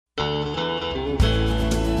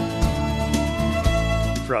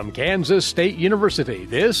From Kansas State University,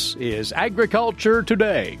 this is Agriculture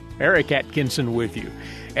Today. Eric Atkinson with you.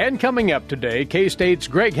 And coming up today, K-State's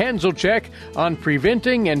Gregg Hanzlicek on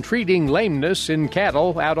preventing and treating lameness in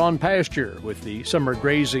cattle out on pasture. With the summer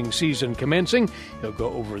grazing season commencing, he'll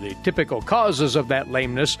go over the typical causes of that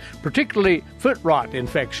lameness, particularly foot rot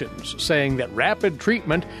infections, saying that rapid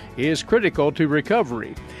treatment is critical to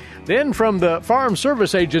recovery. Then from the Farm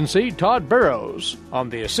Service Agency, Todd Barrows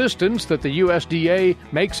on the assistance that the USDA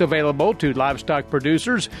makes available to livestock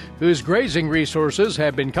producers whose grazing resources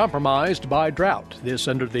have been compromised by drought. This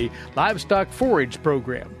under the Livestock Forage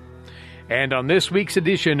Program. And on this week's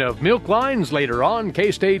edition of Milk Lines, later on,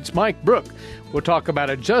 K-State's Mike Brook will talk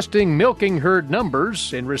about adjusting milking herd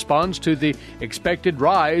numbers in response to the expected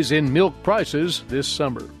rise in milk prices this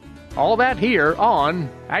summer. All that here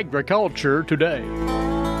on Agriculture Today.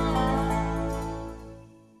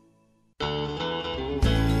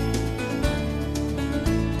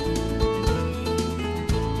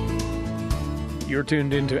 You're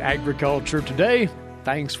tuned into Agriculture Today.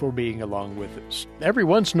 Thanks for being along with us. Every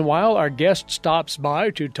once in a while, our guest stops by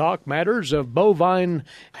to talk matters of bovine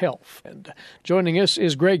health. And joining us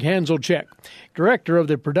is Gregg Hanzlicek, Director of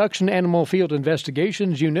the Production Animal Field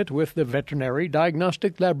Investigations Unit with the Veterinary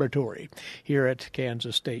Diagnostic Laboratory here at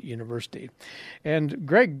Kansas State University. And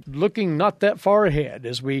Gregg, looking not that far ahead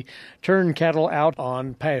as we turn cattle out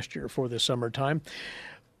on pasture for the summertime,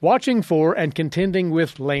 watching for and contending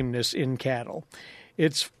with lameness in cattle.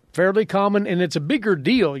 It's fairly common, and it's a bigger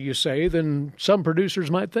deal, you say, than some producers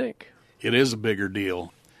might think. It is a bigger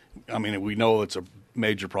deal. I mean, we know it's a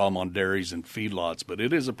major problem on dairies and feedlots, but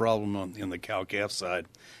it is a problem in the cow-calf side.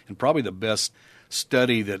 And probably the best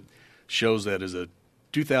study that shows that is a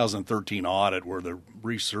 2013 audit where the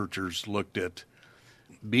researchers looked at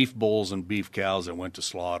beef bulls and beef cows that went to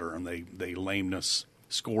slaughter, and they lameness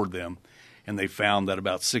scored them. And they found that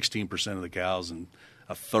about 16% of the cows and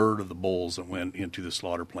a third of the bulls that went into the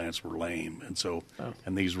slaughter plants were lame. And so,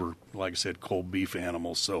 and these were, like I said, cold beef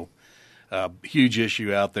animals. So, huge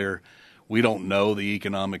issue out there. We don't know the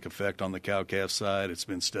economic effect on the cow-calf side. It's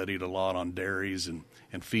been studied a lot on dairies and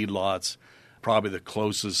feedlots. Probably the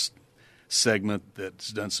closest segment that's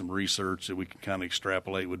done some research that we can kind of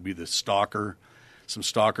extrapolate would be the stocker. Some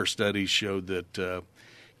stocker studies showed that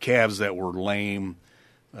calves that were lame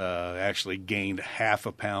actually gained half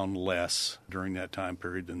a pound less during that time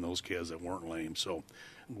period than those calves that weren't lame. So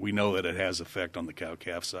we know that it has effect on the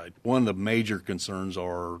cow-calf side. One of the major concerns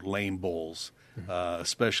are lame bulls,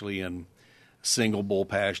 especially in single bull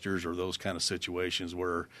pastures or those kind of situations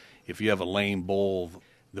where if you have a lame bull,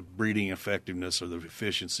 the breeding effectiveness or the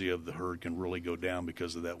efficiency of the herd can really go down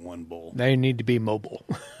because of that one bull. They need to be mobile.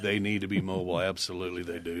 They need to be mobile. Absolutely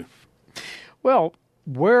they do. Well,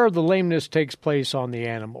 where the lameness takes place on the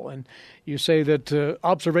animal. And you say that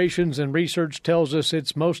observations and research tells us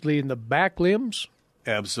it's mostly in the back limbs?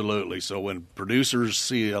 Absolutely. So when producers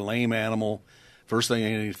see a lame animal, first thing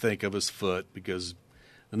they need to think of is foot, because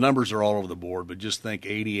the numbers are all over the board, but just think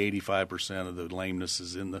 80-85% of the lameness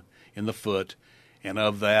is in the foot, and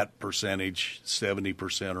of that percentage,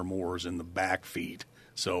 70% or more is in the back feet.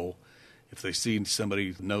 So if they see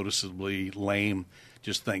somebody noticeably lame,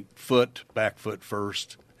 just think foot, back foot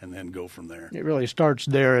first, and then go from there. It really starts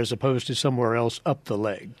there as opposed to somewhere else up the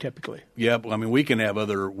leg, typically. Yeah, I mean, we can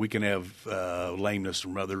have lameness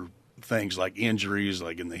from other things like injuries,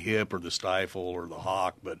 like in the hip or the stifle or the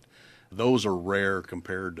hock, but those are rare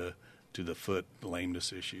compared to the foot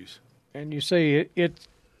lameness issues. And you say it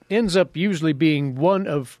ends up usually being one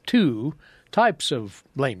of two types of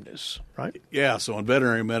lameness, right? Yeah, so in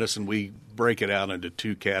veterinary medicine, we break it out into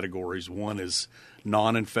two categories. One is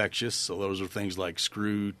non-infectious, so those are things like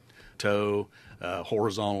screw toe,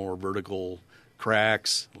 horizontal or vertical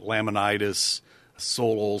cracks, laminitis,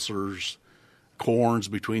 sole ulcers, corns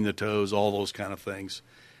between the toes, all those kind of things.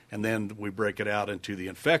 And then we break it out into the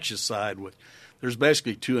infectious side. There's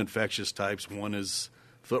basically two infectious types. One is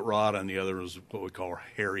foot rot, and the other is what we call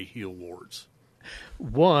hairy heel warts.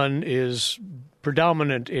 One is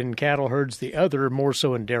predominant in cattle herds, the other more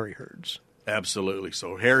so in dairy herds. Absolutely.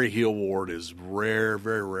 So hairy heel wart is rare,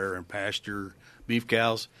 very rare in pasture beef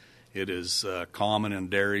cows. It is common in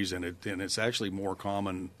dairies, and it's actually more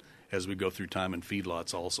common as we go through time in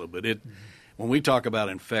feedlots also. But when we talk about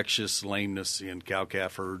infectious lameness in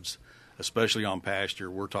cow-calf herds, especially on pasture,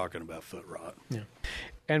 we're talking about foot rot. Yeah.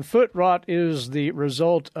 And foot rot is the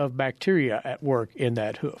result of bacteria at work in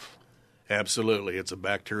that hoof. Absolutely. It's a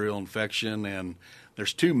bacterial infection, and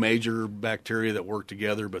there's two major bacteria that work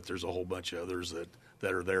together, but there's a whole bunch of others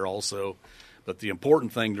that are there also. But the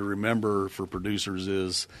important thing to remember for producers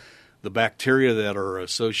is the bacteria that are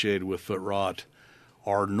associated with foot rot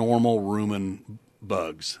are normal rumen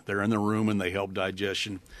bugs. They're in the rumen, they help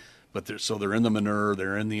digestion, but they're in the manure,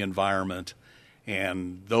 they're in the environment,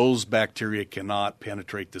 and those bacteria cannot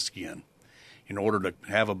penetrate the skin. In order to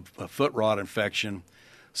have a foot rot infection,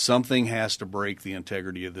 something has to break the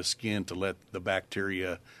integrity of the skin to let the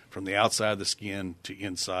bacteria from the outside of the skin to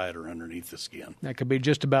inside or underneath the skin. That could be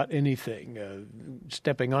just about anything,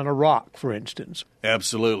 stepping on a rock, for instance.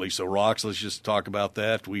 Absolutely. So rocks, let's just talk about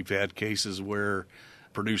that. We've had cases where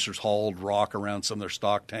producers hauled rock around some of their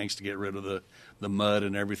stock tanks to get rid of the mud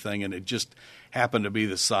and everything, and it just happened to be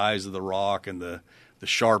the size of the rock and the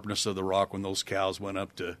sharpness of the rock. When those cows went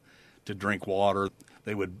up to drink water,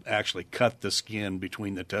 they would actually cut the skin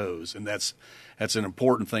between the toes, and that's an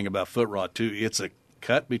important thing about foot rot too. It's a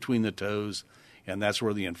cut between the toes, and that's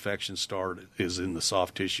where the infection starts, is in the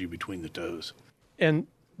soft tissue between the toes. And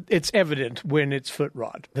it's evident when it's foot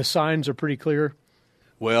rot. The signs are pretty clear.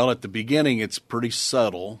 Well, at the beginning, it's pretty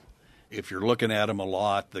subtle. If you're looking at them a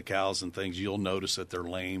lot, the cows and things, you'll notice that they're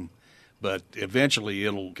lame, but eventually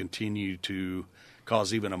it'll continue to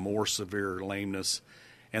cause even a more severe lameness.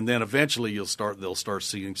 And then eventually they'll start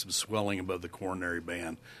seeing some swelling above the coronary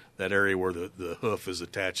band, that area where the hoof is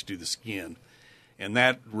attached to the skin. And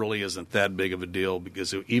that really isn't that big of a deal,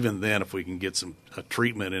 because even then, if we can get a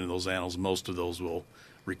treatment in those animals, most of those will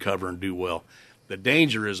recover and do well. The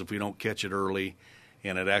danger is if we don't catch it early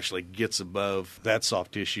and it actually gets above that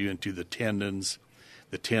soft tissue into the tendons,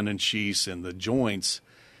 the tendon sheaths, and the joints.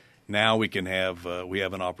 Now we have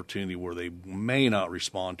an opportunity where they may not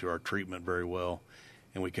respond to our treatment very well,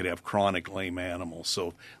 and we could have chronic lame animals.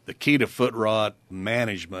 So the key to foot rot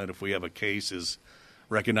management, if we have a case, is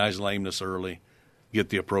recognize lameness early, get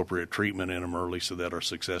the appropriate treatment in them early so that our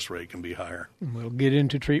success rate can be higher. We'll get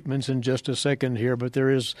into treatments in just a second here, but there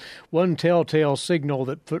is one telltale signal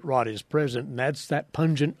that foot rot is present, and that's that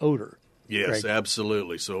pungent odor. Yes, Gregg.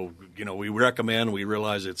 Absolutely. So, we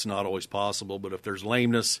realize it's not always possible, but if there's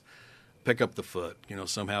lameness, pick up the foot.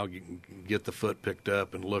 Somehow get the foot picked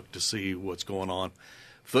up and look to see what's going on.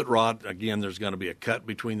 Foot rot, again, there's going to be a cut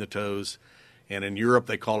between the toes, and in Europe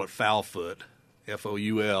they call it foul foot,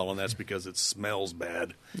 F-O-U-L, and that's because it smells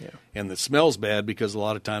bad. Yeah. And it smells bad because a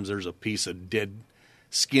lot of times there's a piece of dead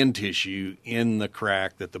skin tissue in the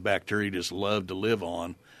crack that the bacteria just love to live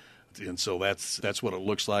on. And so that's what it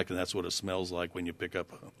looks like, and that's what it smells like when you pick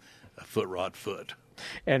up a foot rot foot.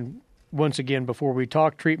 And once again, before we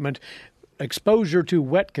talk treatment, exposure to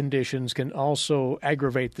wet conditions can also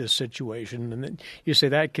aggravate this situation. And then you say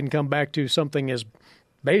that can come back to something as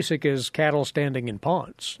basic as cattle standing in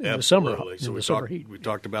ponds in the summer. So we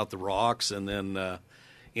talked about the rocks, and then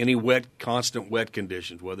any constant wet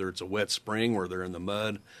conditions, whether it's a wet spring where they're in the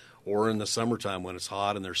mud, or in the summertime when it's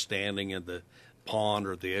hot and they're standing at the pond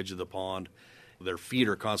or at the edge of the pond, their feet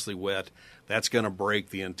are constantly wet. That's going to break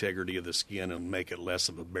the integrity of the skin and make it less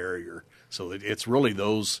of a barrier. So it's really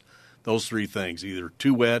those three things: either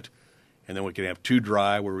too wet, and then we can have too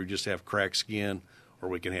dry where we just have cracked skin, or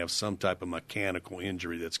we can have some type of mechanical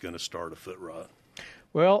injury that's going to start a foot rot.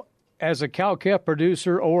 Well, as a cow-calf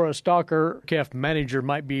producer or a stocker calf manager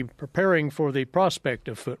might be preparing for the prospect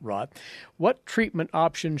of foot rot, what treatment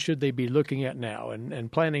options should they be looking at now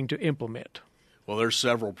and planning to implement? Well, there's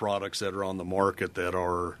several products that are on the market that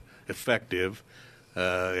are effective.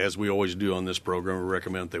 As we always do on this program, we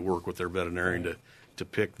recommend they work with their veterinarian to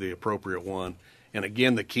pick the appropriate one. And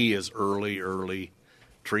again, the key is early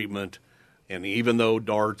treatment. And even though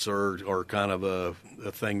darts are kind of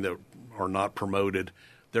a thing that are not promoted,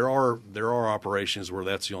 there are operations where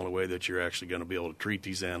that's the only way that you're actually going to be able to treat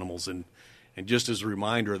these animals. And just as a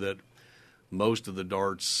reminder that most of the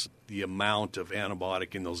darts, the amount of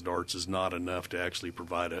antibiotic in those darts is not enough to actually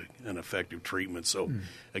provide an effective treatment. So,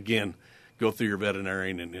 again, go through your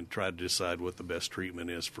veterinarian and try to decide what the best treatment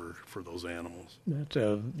is for those animals.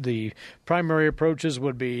 The primary approaches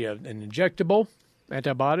would be an injectable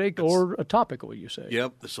antibiotic or a topical, you say?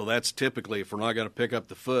 Yep. So that's typically, if we're not going to pick up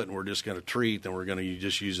the foot and we're just going to treat, then we're going to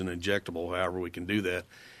just use an injectable, however we can do that.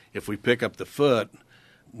 If we pick up the foot,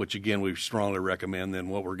 which again we strongly recommend, then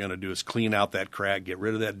what we're going to do is clean out that crack, get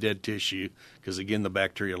rid of that dead tissue, because again the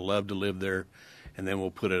bacteria love to live there, and then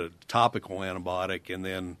we'll put a topical antibiotic, and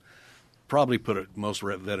then probably most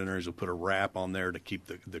veterinarians will put a wrap on there to keep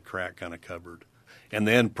the crack kind of covered, and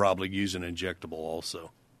then probably use an injectable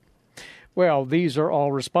also. Well, these are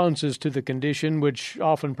all responses to the condition, which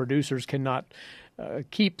often producers cannot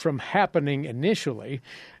keep from happening initially.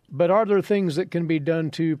 But are there things that can be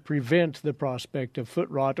done to prevent the prospect of foot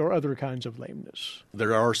rot or other kinds of lameness?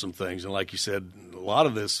 There are some things, and like you said, a lot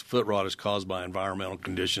of this foot rot is caused by environmental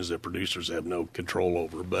conditions that producers have no control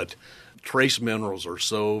over. But trace minerals are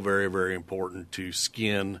so very, very important to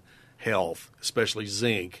skin health, especially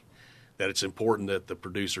zinc, that it's important that the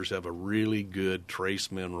producers have a really good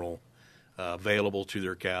trace mineral available to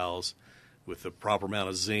their cows with the proper amount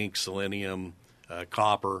of zinc, selenium,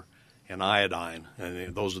 copper, and iodine.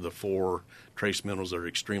 And those are the 4 trace minerals that are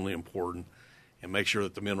extremely important. And make sure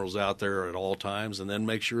that the minerals out there are at all times, and then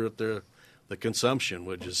make sure that the consumption,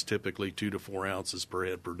 which is typically 2 to 4 ounces per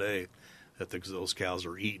head per day, that those cows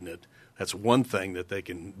are eating it. That's one thing that they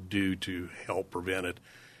can do to help prevent it.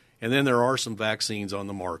 And then there are some vaccines on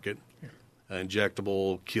the market,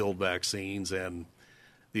 injectable killed vaccines, and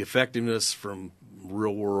the effectiveness from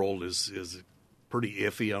real world is pretty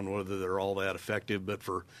iffy on whether they're all that effective. But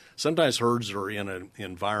for sometimes herds are in an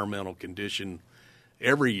environmental condition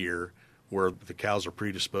every year where the cows are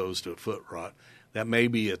predisposed to a foot rot, that may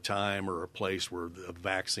be a time or a place where a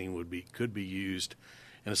vaccine could be used.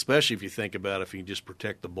 And especially if you think about if you can just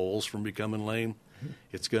protect the bulls from becoming lame,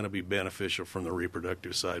 it's going to be beneficial from the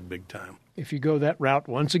reproductive side big time. If you go that route,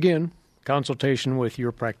 once again, consultation with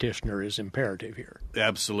your practitioner is imperative here.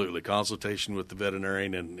 Absolutely. Consultation with the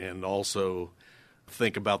veterinarian, and also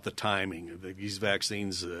think about the timing. These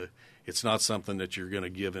vaccines, it's not something that you're going to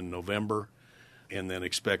give in November and then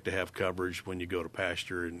expect to have coverage when you go to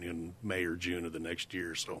pasture in May or June of the next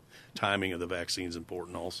year. So timing of the vaccine is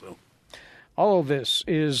important also. All of this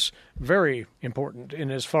is very important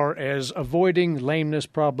in as far as avoiding lameness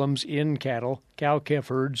problems in cattle, cow-calf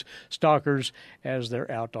herds, stockers, as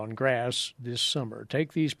they're out on grass this summer.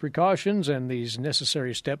 Take these precautions and these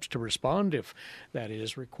necessary steps to respond if that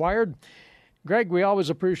is required. Gregg, we always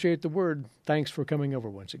appreciate the word. Thanks for coming over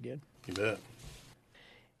once again. You bet.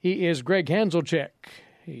 He is Gregg Hanzlicek.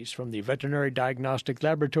 He's from the Veterinary Diagnostic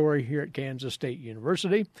Laboratory here at Kansas State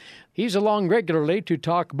University. He's along regularly to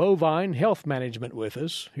talk bovine health management with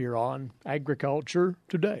us here on Agriculture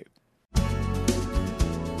Today.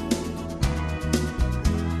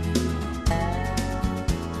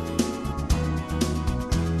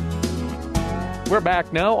 We're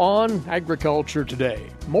back now on Agriculture Today.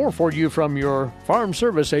 More for you from your Farm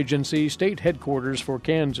Service Agency state headquarters for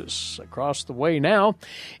Kansas. Across the way now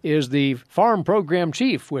is the Farm Program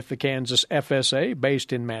Chief with the Kansas FSA,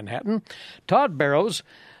 based in Manhattan, Todd Barrows.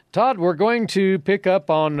 Todd, we're going to pick up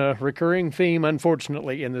on a recurring theme,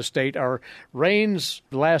 unfortunately, in the state. Our rains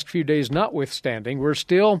the last few days notwithstanding, we're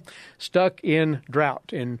still stuck in drought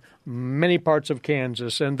in many parts of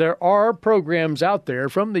Kansas, and there are programs out there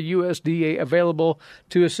from the USDA available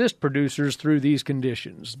to assist producers through these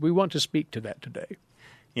conditions. We want to speak to that today.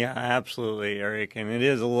 Yeah, absolutely, Eric. And it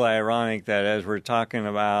is a little ironic that as we're talking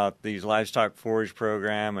about these Livestock Forage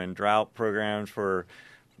Program and drought programs for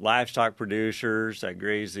livestock producers that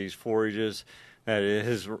graze these forages, that it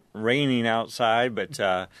is raining outside, but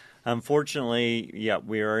unfortunately,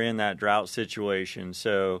 we are in that drought situation.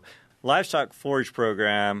 So Livestock Forage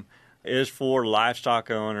Program is for livestock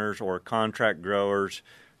owners or contract growers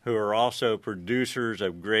who are also producers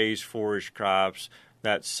of grazed forage crops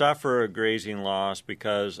that suffer a grazing loss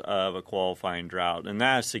because of a qualifying drought. And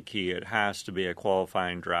that's the key. It has to be a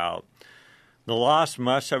qualifying drought. The loss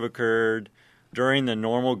must have occurred during the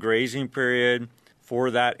normal grazing period for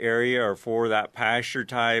that area or for that pasture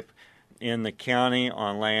type in the county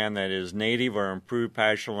on land that is native or improved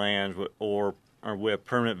pasture lands or with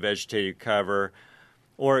permanent vegetative cover,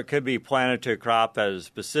 or it could be planted to a crop that is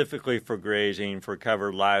specifically for grazing for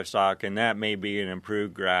covered livestock, and that may be an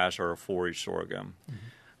improved grass or a forage sorghum. Mm-hmm.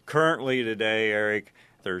 Currently today, Eric,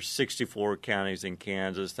 there's 64 counties in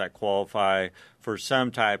Kansas that qualify for some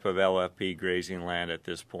type of LFP grazing land at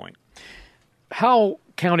this point. How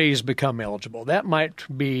counties become eligible? That might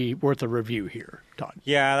be worth a review here, Todd.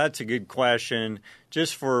 Yeah, that's a good question.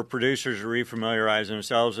 Just for producers to refamiliarize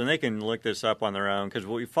themselves, and they can look this up on their own, because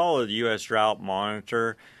we follow the U.S. Drought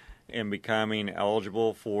Monitor in becoming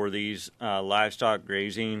eligible for these livestock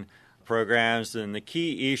grazing programs. And the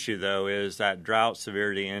key issue, though, is that drought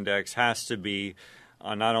severity index has to be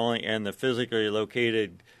not only in the physically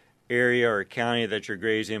located area or county that you're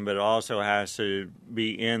grazing, but it also has to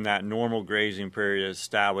be in that normal grazing period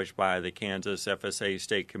established by the Kansas FSA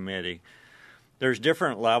State Committee. There's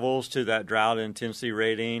different levels to that drought intensity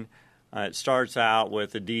rating. It starts out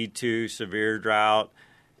with a D2 severe drought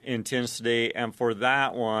intensity, and for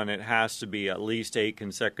that one, it has to be at least 8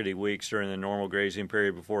 consecutive weeks during the normal grazing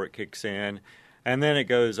period before it kicks in. And then it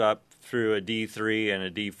goes up through a D3 and a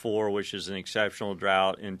D4, which is an exceptional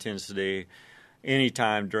drought intensity,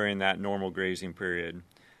 anytime during that normal grazing period.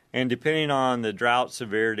 And depending on the drought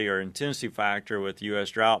severity or intensity factor with U.S.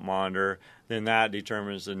 Drought Monitor, then that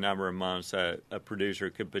determines the number of months that a producer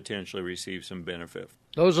could potentially receive some benefit.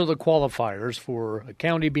 Those are the qualifiers for a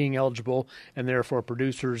county being eligible and therefore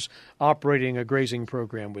producers operating a grazing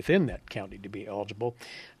program within that county to be eligible.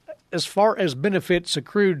 As far as benefits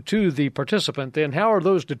accrued to the participant, then how are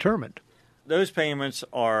those determined? Those payments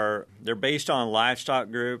they're based on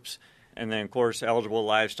livestock groups, and then, of course, eligible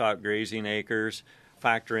livestock grazing acres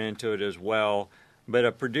factor into it as well. But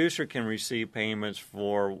a producer can receive payments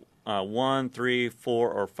for 1, 3,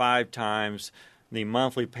 4, or 5 times the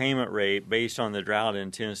monthly payment rate based on the drought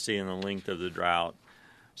intensity and the length of the drought.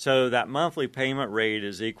 So that monthly payment rate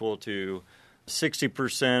is equal to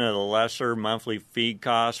 60% of the lesser monthly feed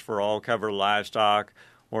cost for all covered livestock,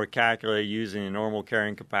 or calculated using the normal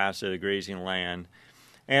carrying capacity of the grazing land.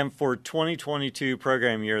 And for 2022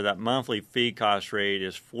 program year, that monthly feed cost rate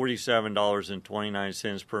is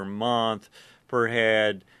 $47.29 per month per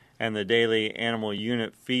head, and the daily animal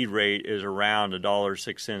unit feed rate is around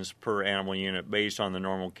 $1.06 per animal unit based on the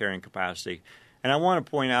normal carrying capacity. And I want to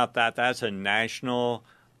point out that that's a national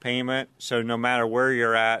payment, so no matter where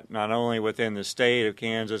you're at, not only within the state of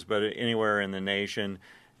Kansas, but anywhere in the nation,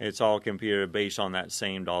 it's all computed based on that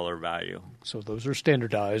same dollar value. So those are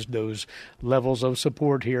standardized, those levels of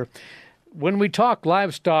support here. When we talk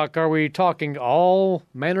livestock, are we talking all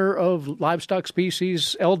manner of livestock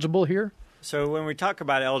species eligible here? So when we talk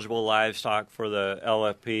about eligible livestock for the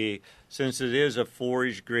LFP, since it is a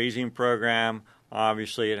forage grazing program,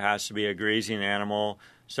 obviously it has to be a grazing animal,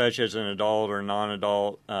 such as an adult or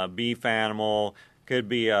non-adult beef animal. Could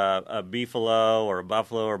be a beefalo or a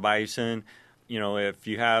buffalo or bison. You know, if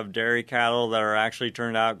you have dairy cattle that are actually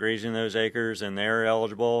turned out grazing those acres, and they're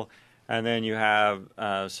eligible. And then you have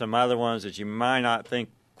some other ones that you might not think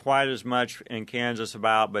quite as much in Kansas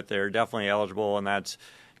about, but they're definitely eligible, and that's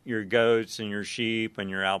your goats and your sheep and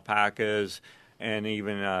your alpacas. And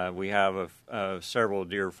even we have several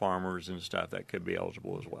deer farmers and stuff that could be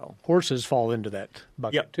eligible as well. Horses fall into that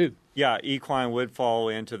bucket too. Yeah, equine would fall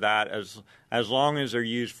into that as long as they're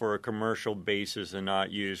used for a commercial basis and not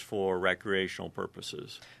used for recreational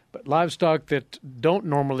purposes. But livestock that don't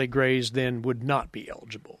normally graze then would not be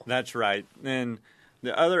eligible. That's right. Then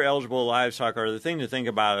the other eligible livestock, or the thing to think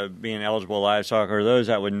about being eligible livestock, are those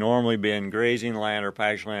that would normally be in grazing land or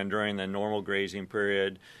pasture land during the normal grazing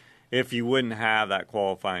period if you wouldn't have that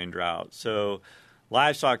qualifying drought. So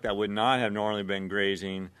livestock that would not have normally been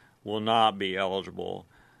grazing will not be eligible.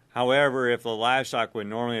 However, if the livestock would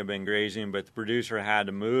normally have been grazing, but the producer had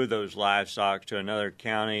to move those livestock to another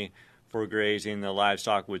county for grazing, the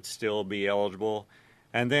livestock would still be eligible.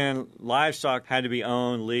 And then livestock had to be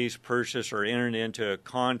owned, leased, purchased, or entered into a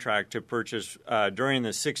contract to purchase during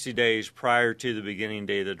the 60 days prior to the beginning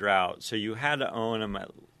day of the drought. So you had to own them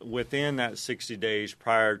within that 60 days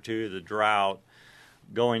prior to the drought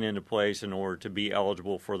going into place in order to be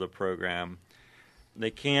eligible for the program.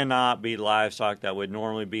 They cannot be livestock that would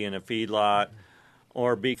normally be in a feedlot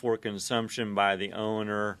or be for consumption by the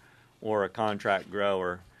owner or a contract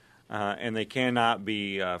grower. And they cannot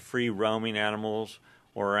be free roaming animals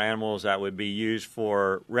or animals that would be used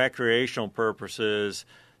for recreational purposes,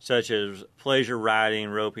 such as pleasure riding,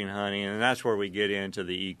 roping, hunting, and that's where we get into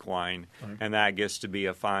the equine, and that gets to be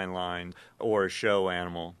a fine line or a show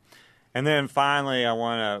animal. And then finally, I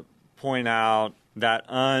want to point out that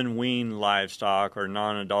unweaned livestock or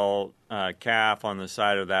non-adult calf on the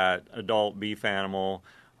side of that adult beef animal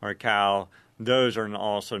or cow, those are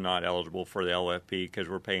also not eligible for the LFP because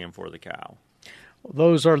we're paying for the cow.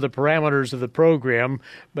 Those are the parameters of the program,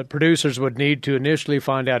 but producers would need to initially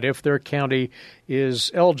find out if their county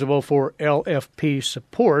is eligible for LFP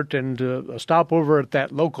support, and a stopover at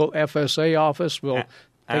that local FSA office will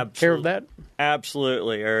take care of that?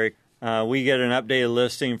 Absolutely, Eric. We get an updated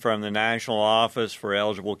listing from the National Office for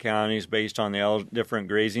Eligible Counties based on the different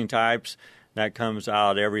grazing types. That comes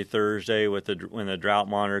out every Thursday when the Drought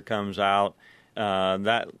Monitor comes out.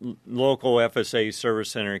 That local FSA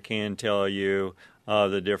Service Center can tell you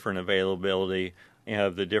the different availability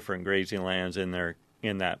of the different grazing lands in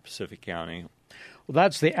that Pacific County. Well,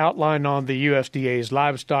 that's the outline on the USDA's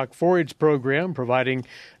Livestock Forage Program, providing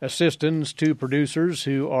assistance to producers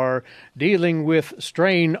who are dealing with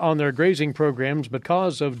strain on their grazing programs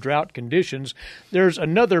because of drought conditions. There's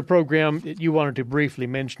another program that you wanted to briefly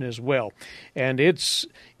mention as well, and it's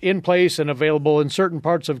in place and available in certain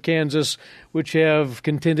parts of Kansas which have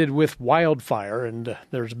contended with wildfire, and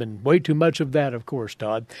there's been way too much of that, of course,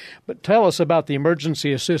 Todd. But tell us about the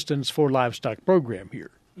Emergency Assistance for Livestock program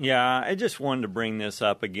here. Yeah, I just wanted to bring this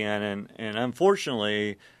up again, and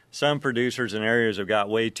unfortunately, some producers in areas have got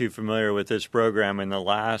way too familiar with this program in the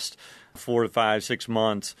last 4 to 5, 6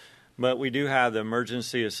 months. But we do have the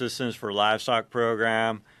Emergency Assistance for Livestock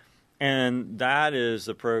Program, and that is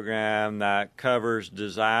the program that covers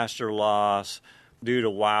disaster loss due to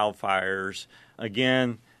wildfires.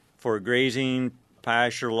 Again, for grazing,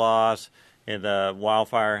 pasture loss, and the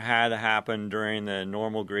wildfire had to happen during the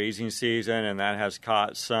normal grazing season, and that has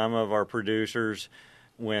caught some of our producers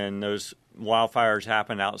when those wildfires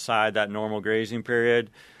happen outside that normal grazing period.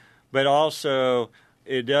 But also,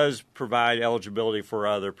 it does provide eligibility for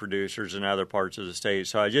other producers in other parts of the state.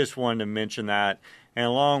 So I just wanted to mention that. And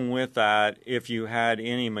along with that, if you had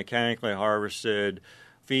any mechanically harvested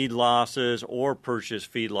feed losses or purchased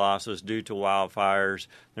feed losses due to wildfires,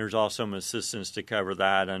 there's also some assistance to cover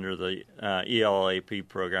that under the ELAP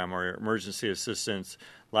program, or Emergency Assistance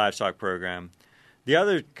Livestock Program. The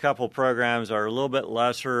other couple programs are a little bit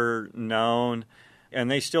lesser known, and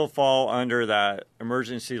they still fall under that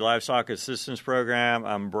Emergency Livestock Assistance Program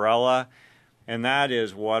umbrella, and that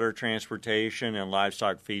is water transportation and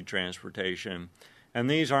livestock feed transportation. And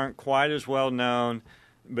these aren't quite as well known,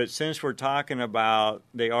 but since we're talking about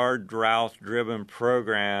they are drought-driven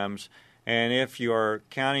programs, and if your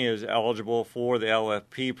county is eligible for the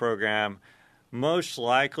LFP program, most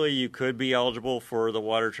likely you could be eligible for the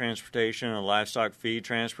water transportation and livestock feed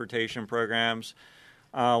transportation programs.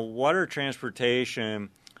 Water transportation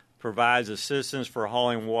provides assistance for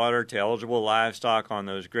hauling water to eligible livestock on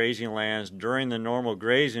those grazing lands during the normal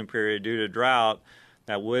grazing period due to drought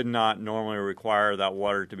that would not normally require that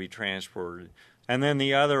water to be transported. And then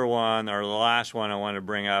the other one, or the last one I want to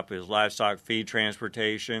bring up, is livestock feed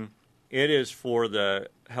transportation. It is for the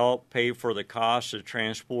help pay for the cost of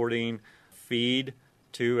transporting feed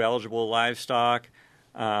to eligible livestock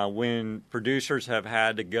when producers have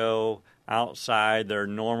had to go outside their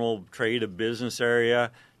normal trade of business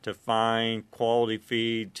area to find quality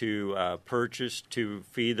feed to purchase to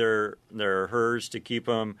feed their herds to keep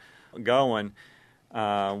them going.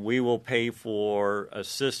 We will pay for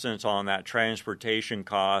assistance on that transportation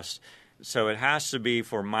cost. So it has to be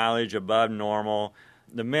for mileage above normal.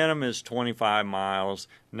 The minimum is 25 miles,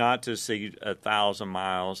 not to exceed 1,000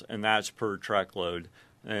 miles, and that's per truckload.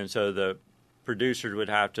 And so the producers would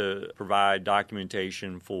have to provide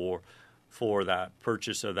documentation for that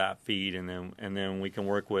purchase of that feed, and then we can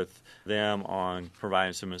work with them on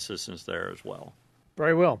providing some assistance there as well.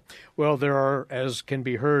 Very well. Well, there are, as can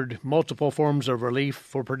be heard, multiple forms of relief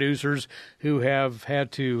for producers who have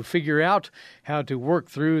had to figure out how to work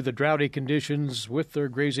through the droughty conditions with their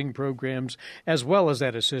grazing programs, as well as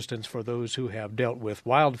that assistance for those who have dealt with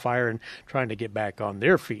wildfire and trying to get back on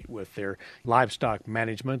their feet with their livestock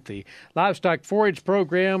management. The Livestock Forage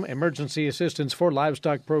Program, Emergency Assistance for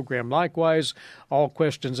Livestock Program, likewise, all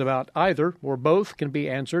questions about either or both can be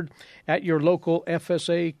answered at your local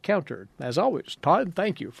FSA counter. As always, Todd,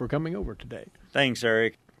 thank you for coming over today. Thanks,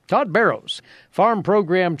 Eric. Todd Barrows, Farm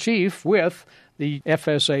Program Chief with the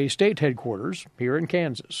FSA State Headquarters here in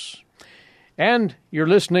Kansas. And you're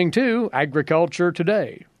listening to Agriculture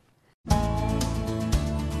Today.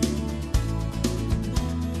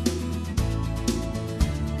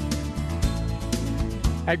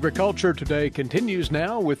 Agriculture Today continues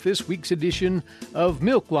now with this week's edition of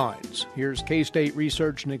Milk Lines. Here's K-State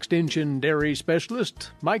Research and Extension Dairy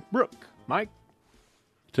Specialist Mike Brook. Mike?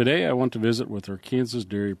 Today I want to visit with our Kansas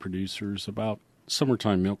dairy producers about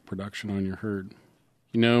summertime milk production on your herd.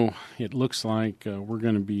 You know, it looks like we're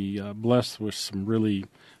going to be blessed with some really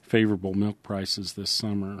favorable milk prices this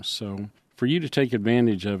summer. So for you to take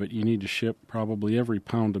advantage of it, you need to ship probably every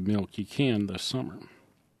pound of milk you can this summer.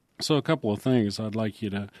 So a couple of things I'd like you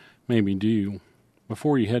to maybe do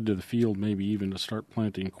before you head to the field, maybe even to start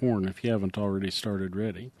planting corn if you haven't already started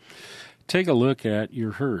ready. Take a look at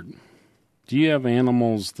your herd. Do you have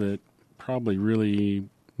animals that probably really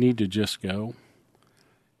need to just go?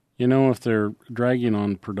 You know, if they're dragging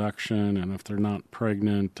on production and if they're not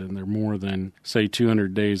pregnant and they're more than, say,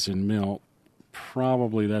 200 days in milk,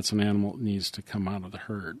 probably that's an animal that needs to come out of the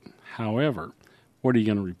herd. However, what are you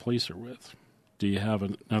going to replace her with? Do you have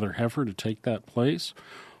another heifer to take that place?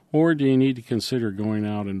 Or do you need to consider going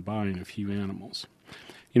out and buying a few animals?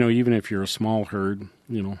 You know, even if you're a small herd,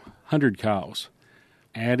 100 cows,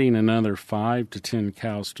 adding another 5 to 10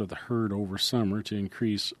 cows to the herd over summer to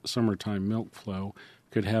increase summertime milk flow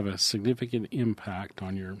could have a significant impact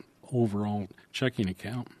on your overall checking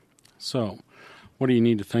account. So, what do you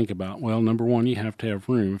need to think about? Well, number one, you have to have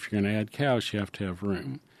room. If you're going to add cows, you have to have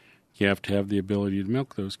room. You have to have the ability to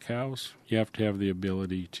milk those cows. You have to have the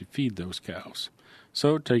ability to feed those cows.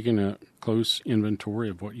 So taking a close inventory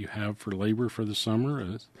of what you have for labor for the summer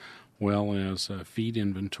is well as feed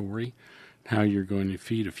inventory, how you're going to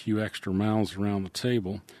feed a few extra miles around the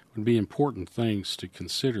table would be important things to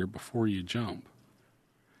consider before you jump.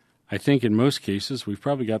 I think in most cases we've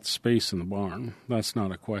probably got the space in the barn. That's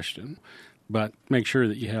not a question. But make sure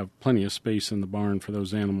that you have plenty of space in the barn for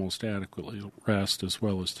those animals to adequately rest as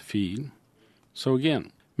well as to feed. So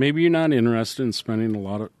again, maybe you're not interested in spending a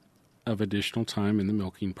lot of additional time in the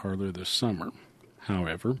milking parlor this summer.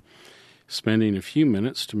 However, spending a few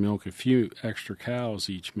minutes to milk a few extra cows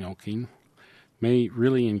each milking may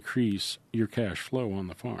really increase your cash flow on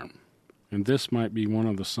the farm. And this might be one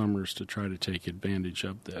of the summers to try to take advantage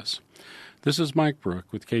of this. This is Mike Brook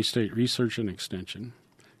with K-State Research and Extension,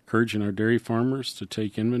 encouraging our dairy farmers to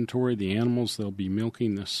take inventory of the animals they'll be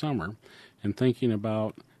milking this summer and thinking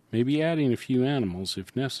about maybe adding a few animals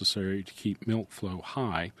if necessary to keep milk flow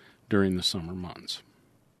high during the summer months.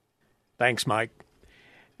 Thanks, Mike.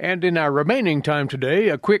 And in our remaining time today,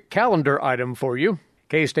 a quick calendar item for you.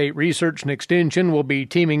 K-State Research and Extension will be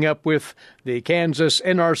teaming up with the Kansas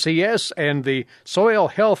NRCS and the Soil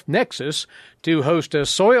Health Nexus to host a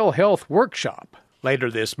soil health workshop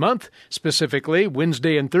later this month, specifically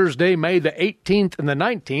Wednesday and Thursday, May the 18th and the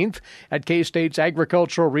 19th at K-State's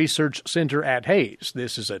Agricultural Research Center at Hayes.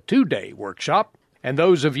 This is a 2-day workshop, and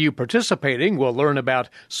those of you participating will learn about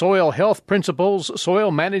soil health principles,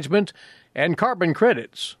 soil management, and carbon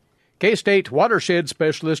credits. K-State watershed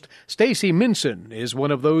specialist Stacy Minson is one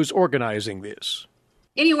of those organizing this.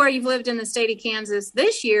 Anywhere you've lived in the state of Kansas,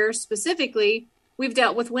 this year specifically, we've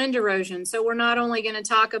dealt with wind erosion. So we're not only going to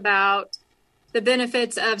talk about the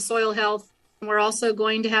benefits of soil health, we're also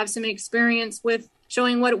going to have some experience with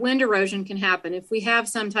showing what wind erosion can happen if we have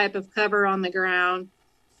some type of cover on the ground.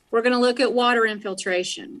 We're going to look at water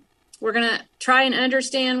infiltration. We're going to try and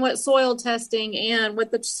understand what soil testing and what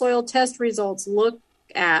the soil test results look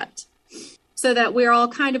at, so that we're all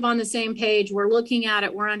kind of on the same page. We're looking at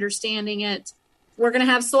it, we're understanding it. We're going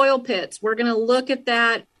to have soil pits. We're going to look at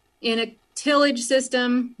that in a tillage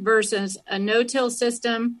system versus a no-till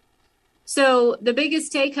system. So the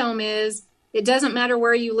biggest take-home is it doesn't matter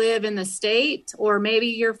where you live in the state, or maybe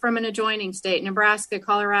you're from an adjoining state, Nebraska,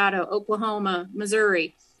 Colorado, Oklahoma,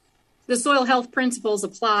 Missouri. The soil health principles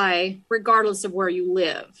apply regardless of where you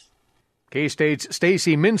live. K-State's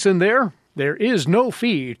Stacy Minson there. There is no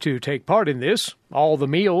fee to take part in this. All the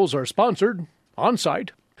meals are sponsored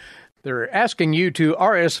on-site. They're asking you to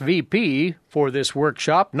RSVP for this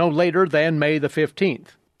workshop no later than May the 15th.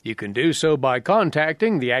 You can do so by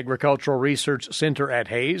contacting the Agricultural Research Center at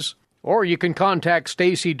Hayes, or you can contact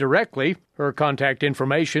Stacy directly. Her contact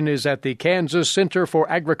information is at the Kansas Center for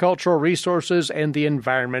Agricultural Resources and the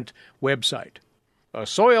Environment website. A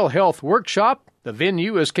soil health workshop. The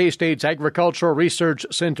venue is K-State's Agricultural Research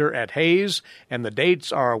Center at Hayes, and the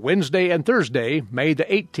dates are Wednesday and Thursday, May the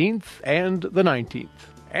 18th and the 19th.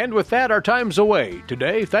 And with that, our time's away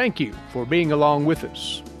today. Thank you for being along with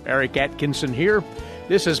us. Eric Atkinson here.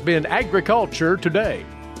 This has been Agriculture Today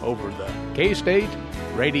over the K-State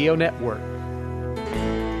Radio Network.